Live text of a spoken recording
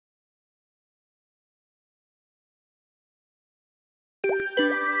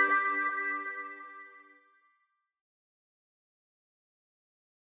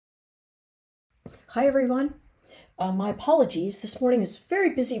Hi, everyone. My apologies. This morning is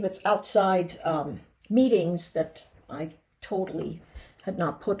very busy with outside meetings that I totally had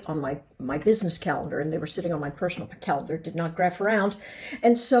not put on my business calendar, and they were sitting on my personal calendar, did not graph around.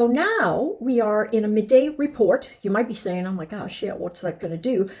 And so now we are in a midday report. You might be saying, oh my gosh, yeah, what's that going to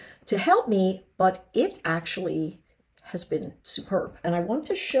do to help me? But it actually has been superb. And I want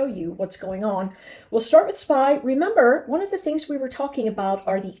to show you what's going on. We'll start with SPY. Remember, one of the things we were talking about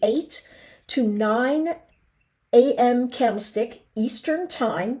are the 8 to 9 a.m. candlestick Eastern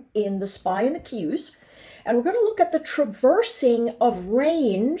time in the SPY and the Qs. And we're going to look at the traversing of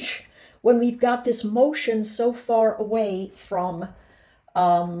range when we've got this motion so far away from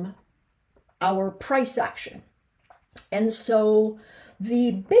our price action. And so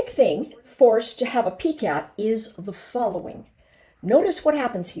the big thing for us to have a peek at is the following. Notice what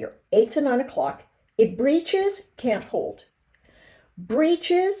happens here. 8 to 9 o'clock. It breaches, can't hold.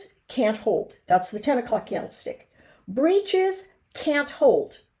 Breaches, can't hold. That's the 10 o'clock candlestick. Breaches, can't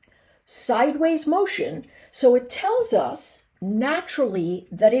hold. Sideways motion. So it tells us naturally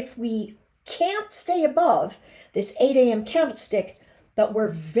that if we can't stay above this 8 a.m. candlestick, that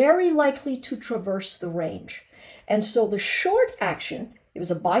we're very likely to traverse the range. And so the short action, it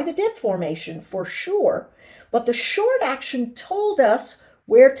was a buy the dip formation for sure, but the short action told us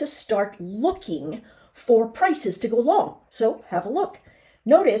where to start looking for prices to go long. So have a look.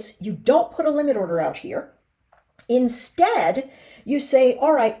 Notice you don't put a limit order out here. Instead, you say,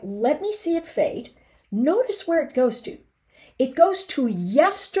 all right, let me see it fade. Notice where it goes to. It goes to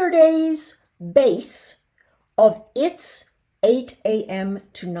yesterday's base of its 8 a.m.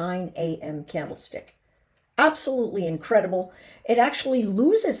 to 9 a.m. candlestick. Absolutely incredible. It actually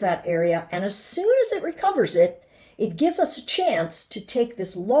loses that area, and as soon as it recovers it, it gives us a chance to take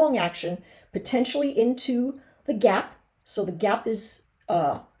this long action potentially into the gap. So the gap is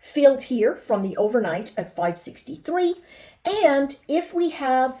filled here from the overnight at 563. And if we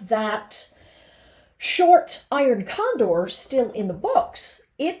have that short iron condor still in the books,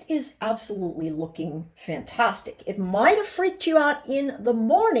 it is absolutely looking fantastic. It might have freaked you out in the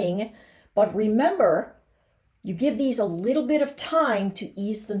morning, but remember, you give these a little bit of time to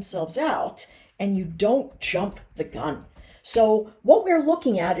ease themselves out, and you don't jump the gun. So what we're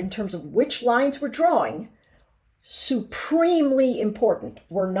looking at in terms of which lines we're drawing, supremely important.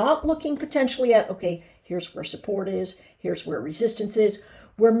 We're not looking potentially at, okay, here's where support is, here's where resistance is.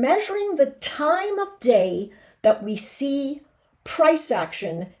 We're measuring the time of day that we see price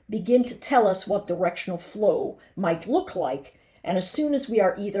action begin to tell us what directional flow might look like. And as soon as we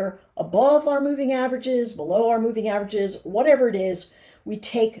are either above our moving averages, below our moving averages, whatever it is, we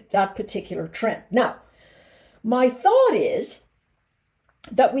take that particular trend. Now, my thought is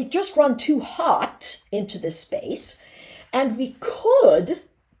that we've just run too hot into this space and we could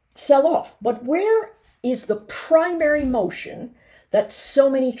sell off. But where is the primary motion that so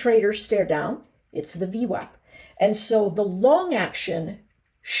many traders stare down? It's the VWAP. And so the long action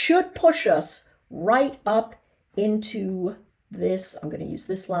should push us right up into this. I'm going to use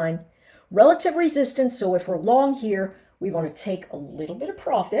this line. Relative resistance. So if we're long here, we want to take a little bit of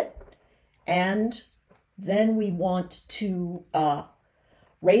profit, and then we want to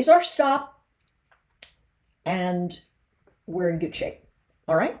raise our stop, and we're in good shape.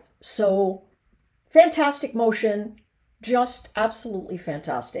 All right. So fantastic motion, just absolutely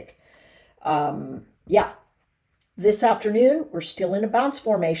fantastic. Yeah. This afternoon, we're still in a bounce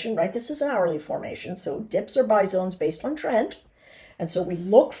formation, right? This is an hourly formation. So dips are buy zones based on trend. And so we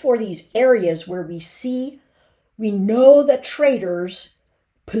look for these areas where we know that traders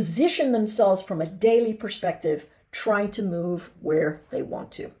position themselves from a daily perspective, trying to move where they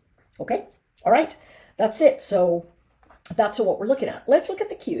want to. Okay? All right. That's it. So that's what we're looking at. Let's look at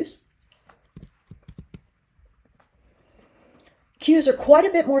the Qs. Qs are quite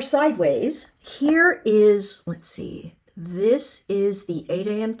a bit more sideways. Here is, let's see, this is the 8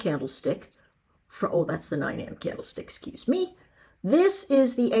 a.m. candlestick. Oh, that's the 9 a.m. candlestick, excuse me. This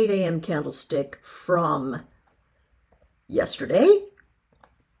is the 8 a.m. candlestick from yesterday.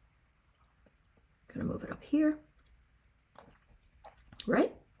 Gonna move it up here.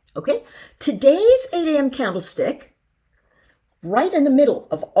 Right? Okay. Today's 8 a.m. candlestick, right in the middle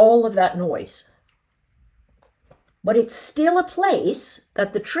of all of that noise. But it's still a place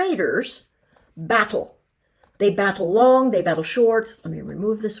that the traders battle. They battle long, they battle short. Let me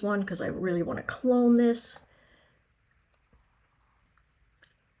remove this one because I really want to clone this.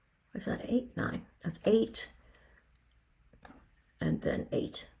 Is that 8? 9. That's 8. And then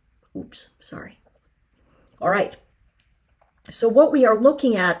 8. Oops, sorry. All right. So what we are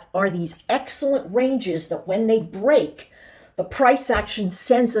looking at are these excellent ranges that when they break, The price action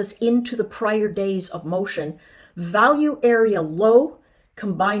sends us into the prior days of motion. Value area low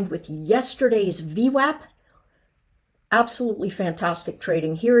combined with yesterday's VWAP. Absolutely fantastic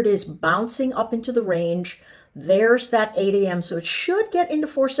trading. Here it is bouncing up into the range. There's that 8 a.m. So it should get into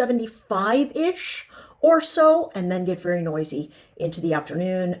 475-ish or so and then get very noisy into the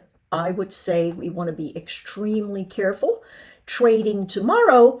afternoon. I would say we want to be extremely careful trading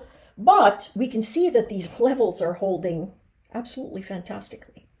tomorrow, but we can see that these levels are holding absolutely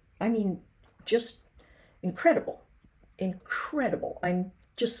fantastically. I mean, just incredible. Incredible. I'm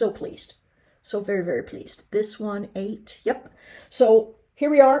just so pleased. So very, very pleased. This one, 8. Yep. So here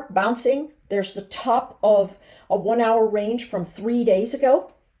we are bouncing. There's the top of a 1 hour range from 3 days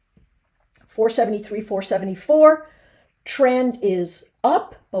ago. 473, 474. Trend is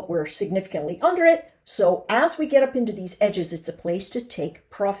up, but we're significantly under it. So as we get up into these edges, it's a place to take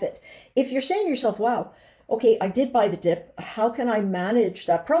profit. If you're saying to yourself, wow, okay, I did buy the dip. How can I manage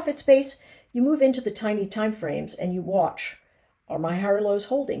that profit space? You move into the tiny time frames and you watch. Are my higher lows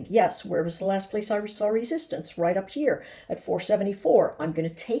holding? Yes. Where was the last place I saw resistance? Right up here at 474. I'm going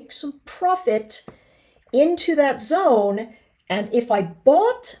to take some profit into that zone. And if I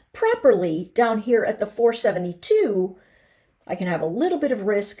bought properly down here at the 472, I can have a little bit of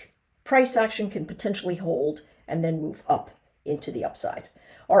risk. Price action can potentially hold and then move up into the upside.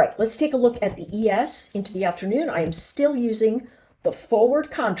 All right, let's take a look at the ES into the afternoon. I am still using the forward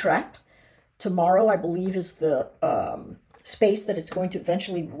contract. Tomorrow, I believe, is the space that it's going to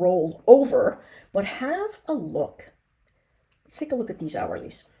eventually roll over. But have a look. Let's take a look at these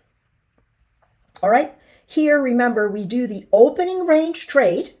hourlies. All right, here, remember, we do the opening range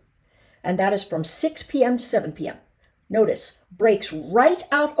trade, and that is from 6 p.m. to 7 p.m. Notice, breaks right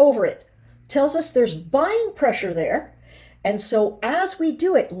out over it. Tells us there's buying pressure there. And so as we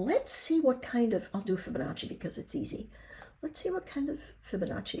do it, let's see what kind of, I'll do Fibonacci because it's easy. Let's see what kind of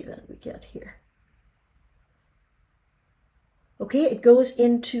Fibonacci event we get here. Okay, it goes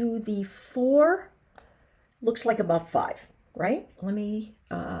into the 4, looks like about 5, right? Let me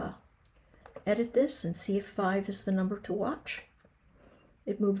edit this and see if 5 is the number to watch.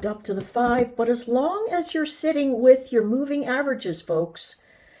 It moved up to the 5, but as long as you're sitting with your moving averages, folks,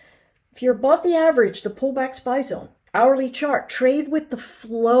 if you're above the average, the pullback SPY zone, hourly chart, trade with the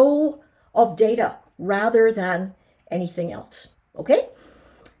flow of data rather than anything else, okay?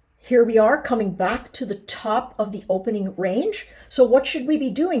 Here we are coming back to the top of the opening range. So what should we be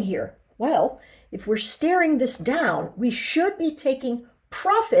doing here? Well, if we're staring this down, we should be taking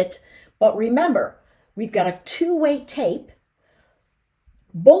profit, but remember, we've got a two-way tape,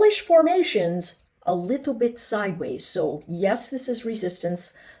 bullish formations, a little bit sideways. So yes, this is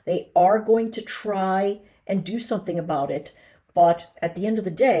resistance. They are going to try and do something about it. But at the end of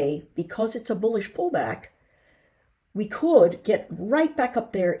the day, because it's a bullish pullback, we could get right back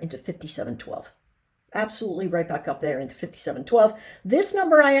up there into 57.12. Absolutely right back up there into 57.12. This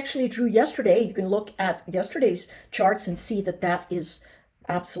number I actually drew yesterday. You can look at yesterday's charts and see that that is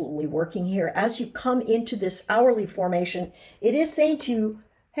absolutely working here. As you come into this hourly formation, it is saying to you,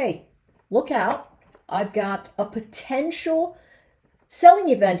 hey, look out. I've got a potential selling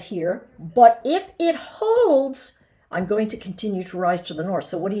event here, but if it holds, I'm going to continue to rise to the north.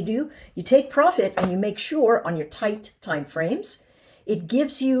 So what do? You take profit and you make sure on your tight time frames, it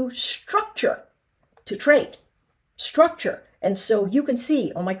gives you structure to trade, structure. And so you can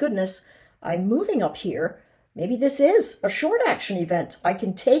see, oh my goodness, I'm moving up here. Maybe this is a short action event. I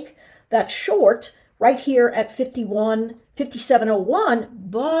can take that short right here at 57.01,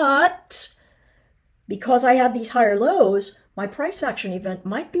 but because I have these higher lows, my price action event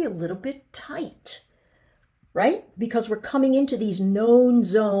might be a little bit tight, right? Because we're coming into these known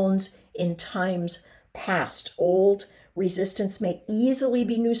zones in times past. Old resistance may easily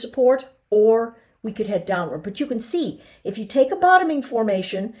be new support, or we could head downward. But you can see, if you take a bottoming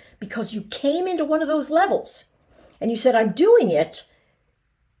formation because you came into one of those levels and you said, I'm doing it,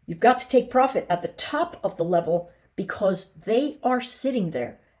 you've got to take profit at the top of the level because they are sitting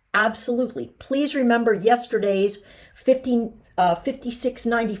there. Absolutely. Please remember yesterday's 56.95,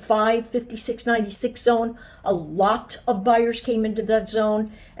 56.96 zone. A lot of buyers came into that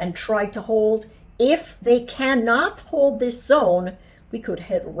zone and tried to hold. If they cannot hold this zone, we could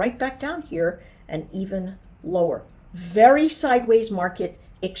head right back down here and even lower. Very sideways market,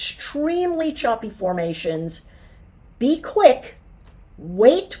 extremely choppy formations. Be quick.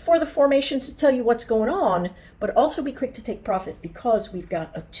 Wait for the formations to tell you what's going on, but also be quick to take profit because we've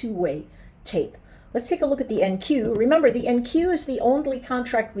got a two-way tape. Let's take a look at the NQ. Remember, the NQ is the only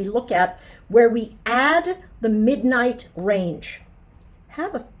contract we look at where we add the midnight range.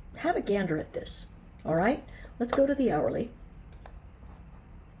 Have a gander at this, all right? Let's go to the hourly.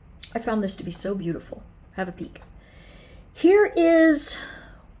 I found this to be so beautiful. Have a peek. Here is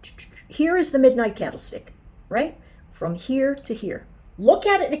the midnight candlestick, right? From here to here. Look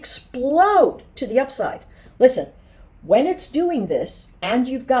at it explode to the upside. Listen, when it's doing this and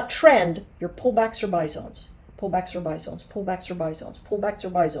you've got trend, your pullbacks are buy zones. Pullbacks are buy zones. Pullbacks are buy zones. Pullbacks are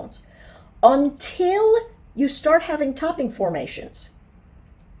buy zones. Until you start having topping formations.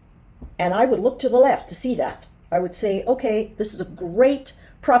 And I would look to the left to see that. I would say, okay, this is a great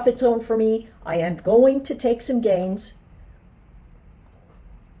profit zone for me. I am going to take some gains.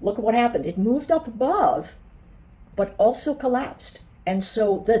 Look at what happened. It moved up above, but also collapsed. And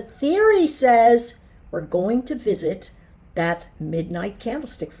so the theory says we're going to visit that midnight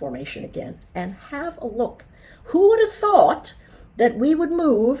candlestick formation again and have a look. Who would have thought that we would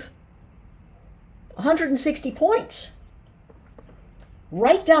move 160 points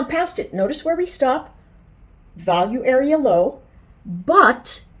right down past it? Notice where we stop, value area low,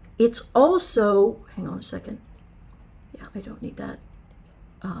 but it's also, hang on a second. Yeah, I don't need that.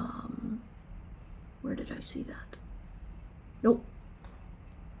 Where did I see that? Nope.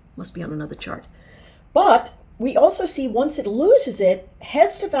 Must be on another chart. But we also see once it loses it,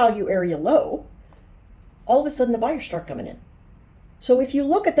 heads to value area low, all of a sudden the buyers start coming in. So if you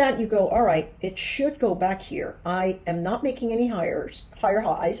look at that, you go, all right, it should go back here. I am not making any higher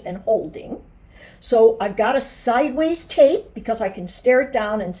highs and holding. So I've got a sideways tape because I can stare it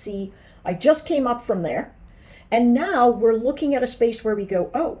down and see I just came up from there. And now we're looking at a space where we go,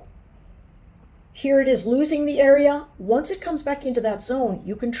 oh, here it is losing the area. Once it comes back into that zone,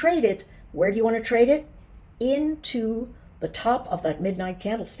 you can trade it. Where do you want to trade it? Into the top of that midnight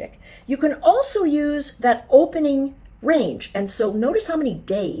candlestick. You can also use that opening range. And so notice how many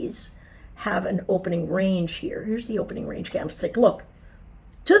days have an opening range here. Here's the opening range candlestick. Look,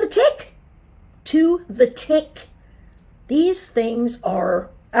 to the tick, to the tick. These things are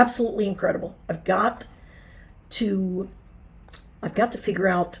absolutely incredible. I've got to figure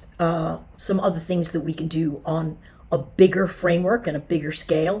out some other things that we can do on a bigger framework and a bigger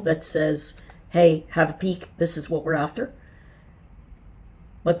scale that says, hey, have a peek, this is what we're after.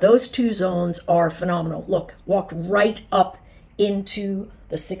 But those two zones are phenomenal. Look, walked right up into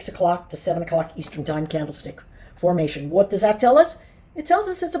the 6 o'clock to 7 o'clock Eastern Time candlestick formation. What does that tell us? It tells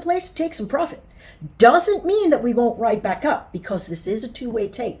us it's a place to take some profit. Doesn't mean that we won't ride back up because this is a two-way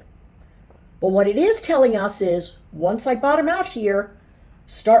tape. But what it is telling us is once I bottom out here,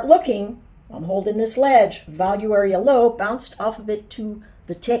 start looking, I'm holding this ledge, value area low, bounced off of it to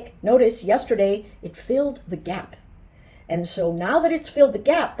the tick. Notice yesterday it filled the gap. And so now that it's filled the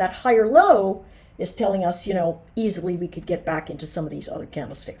gap, that higher low is telling us, you know, easily we could get back into some of these other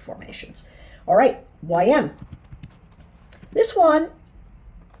candlestick formations. All right, YM. This one,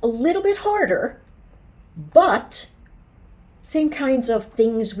 a little bit harder, but same kinds of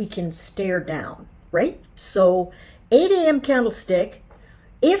things we can stare down, right? So 8 a.m. candlestick,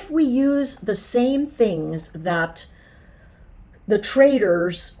 if we use the same things that the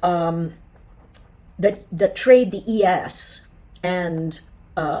traders that trade the ES and,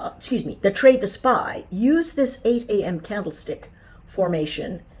 that trade the SPY, use this 8 a.m. candlestick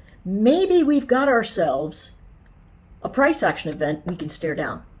formation, maybe we've got ourselves a price action event we can stare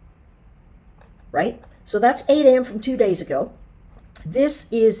down, right? So that's 8 a.m. from 2 days ago.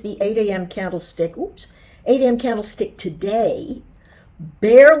 This is the 8 a.m. candlestick, 8 a.m. candlestick today.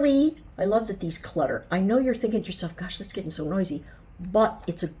 Barely, I love that these clutter. I know you're thinking to yourself, gosh, that's getting so noisy. But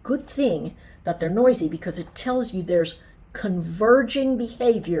it's a good thing that they're noisy because it tells you there's converging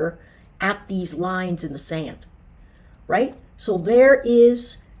behavior at these lines in the sand, right? So there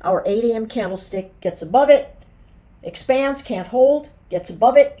is our 8 a.m. candlestick, gets above it, expands, can't hold, gets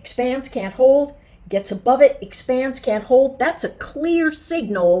above it, expands, can't hold, gets above it, expands, can't hold. That's a clear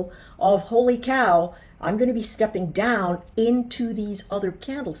signal of, holy cow, I'm going to be stepping down into these other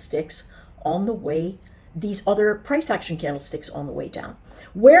candlesticks on the way, these other price action candlesticks on the way down.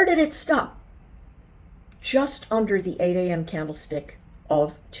 Where did it stop? Just under the 8 a.m. candlestick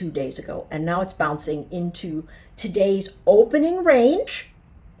of 2 days ago. And now it's bouncing into today's opening range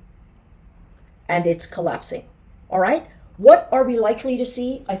and it's collapsing. All right. What are we likely to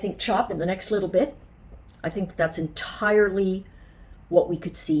see? I think chop in the next little bit. I think that's entirely what we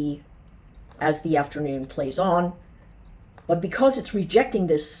could see as the afternoon plays on. But because it's rejecting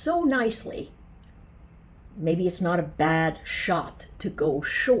this so nicely, maybe it's not a bad shot to go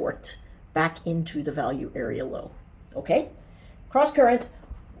short back into the value area low. Okay? Cross current,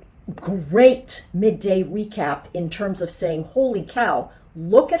 great midday recap in terms of saying, holy cow,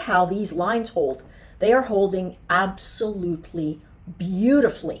 look at how these lines hold. They are holding absolutely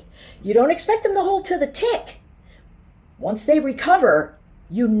beautifully. You don't expect them to hold to the tick. Once they recover,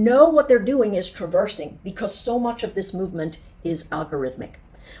 you know what they're doing is traversing, because so much of this movement is algorithmic.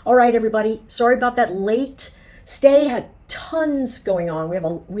 All right, everybody, sorry about that late stay. Had tons going on.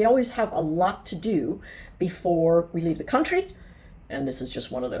 We always have a lot to do before we leave the country, and this is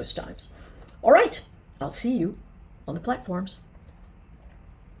just one of those times. All right, I'll see you on the platforms.